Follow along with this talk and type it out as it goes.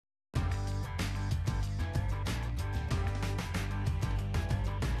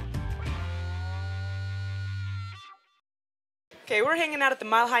Okay, we're hanging out at the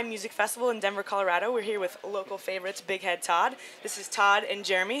Mile High Music Festival in Denver, Colorado. We're here with local favorites, Big Head Todd. This is Todd and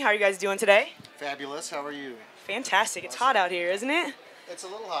Jeremy. How are you guys doing today? Fabulous. How are you? Fantastic. It's hot out here, isn't it? It's a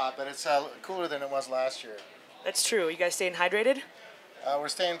little hot, but it's cooler than it was last year. That's true. You guys staying hydrated? We're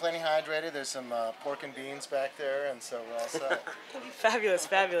staying plenty hydrated. There's some pork and beans back there, and so we're all set. Fabulous,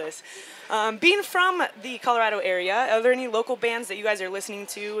 fabulous. Being from the Colorado area, are there any local bands that you guys are listening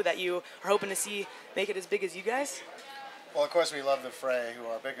to that you are hoping to see make it as big as you guys? Well, of course, we love the Fray, who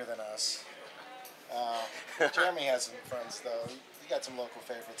are bigger than us. Jeremy has some friends, though. You got some local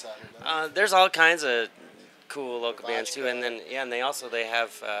favorites out here, don't you? There's all kinds of cool local bands too, and then and they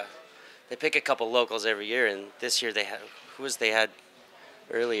have they pick a couple locals every year, and this year they had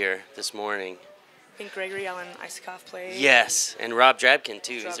earlier this morning. I think Gregory Allen Isikoff played. Yes, and Rob Drabkin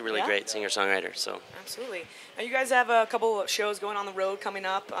too. He's a really great singer-songwriter. So absolutely. Now you guys have a couple of shows going on the road coming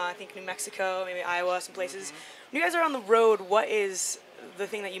up. I think New Mexico, maybe Iowa, some places. When you guys are on the road, what is the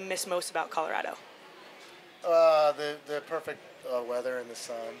thing that you miss most about Colorado? The perfect weather and the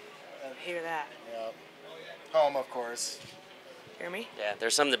sun. I hear that. Yeah. Home, of course. Hear me? Yeah,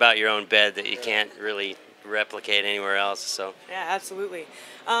 there's something about your own bed that you can't really replicate anywhere else. So yeah, absolutely.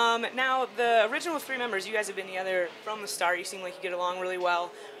 Now the original three members, you guys have been together from the start. You seem like you get along really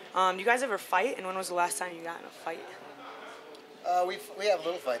well. Do you guys ever fight? And when was the last time you got in a fight? We have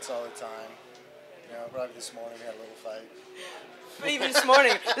little fights all the time. You know, probably this morning we had a little fight. Even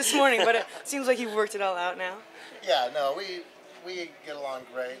this morning, but it seems like you've worked it all out now. Yeah, no, we get along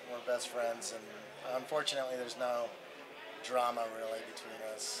great. We're best friends, and unfortunately, there's no drama really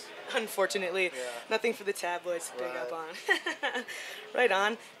between us. Unfortunately, nothing for the tabloids to pick up on. Right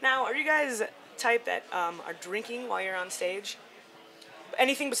on. Now, are you guys type that are drinking while you're on stage?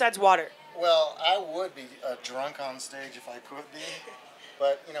 Anything besides water? Well, I would be drunk on stage if I could be,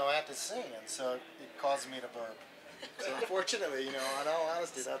 but you know I have to sing, and so it causes me to burp. So unfortunately, you know, in all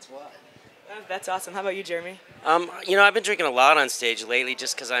honesty, that's why. That's awesome. How about you, Jeremy? You know, I've been drinking a lot on stage lately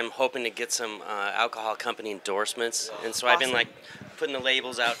just because I'm hoping to get some alcohol company endorsements. And so I've been, like, putting the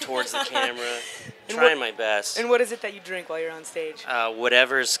labels out towards the camera, trying my best. And what is it that you drink while you're on stage?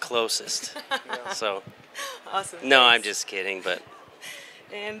 Whatever's closest. So. Awesome. No, thanks. I'm just kidding, but.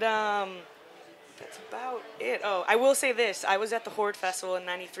 And that's about it. Oh, I will say this. I was at the Horde Festival in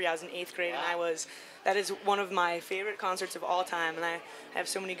 '93. I was in 8th grade, and that is one of my favorite concerts of all time, and I have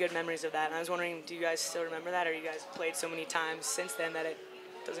so many good memories of that. And I was wondering, do you guys still remember that, or you guys played so many times since then that it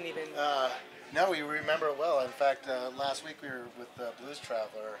doesn't even... No, we remember it well. In fact, last week we were with Blues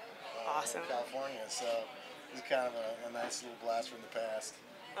Traveler awesome. In California, so it was kind of a nice little blast from the past.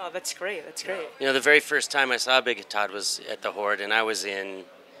 Oh, that's great. That's great. You know, the very first time I saw Big Todd was at the Horde, and I was in,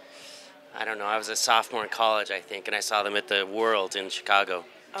 I don't know, I was a sophomore in college, I think, and I saw them at the World in Chicago.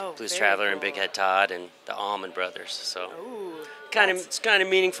 Oh, Blues Traveler cool. and Big Head Todd and the Allman Brothers. So Ooh, it's kind of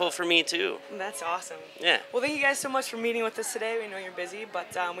meaningful for me too. That's awesome. Yeah. Well, thank you guys so much for meeting with us today. We know you're busy,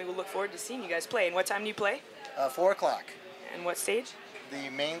 but we will look forward to seeing you guys play. And what time do you play? 4 o'clock. And what stage? The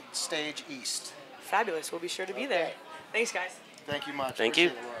main stage east. Fabulous. We'll be sure to be there. Thanks, guys. Thank you much. Thank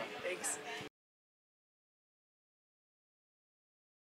you. Appreciate it, Laura. Thanks.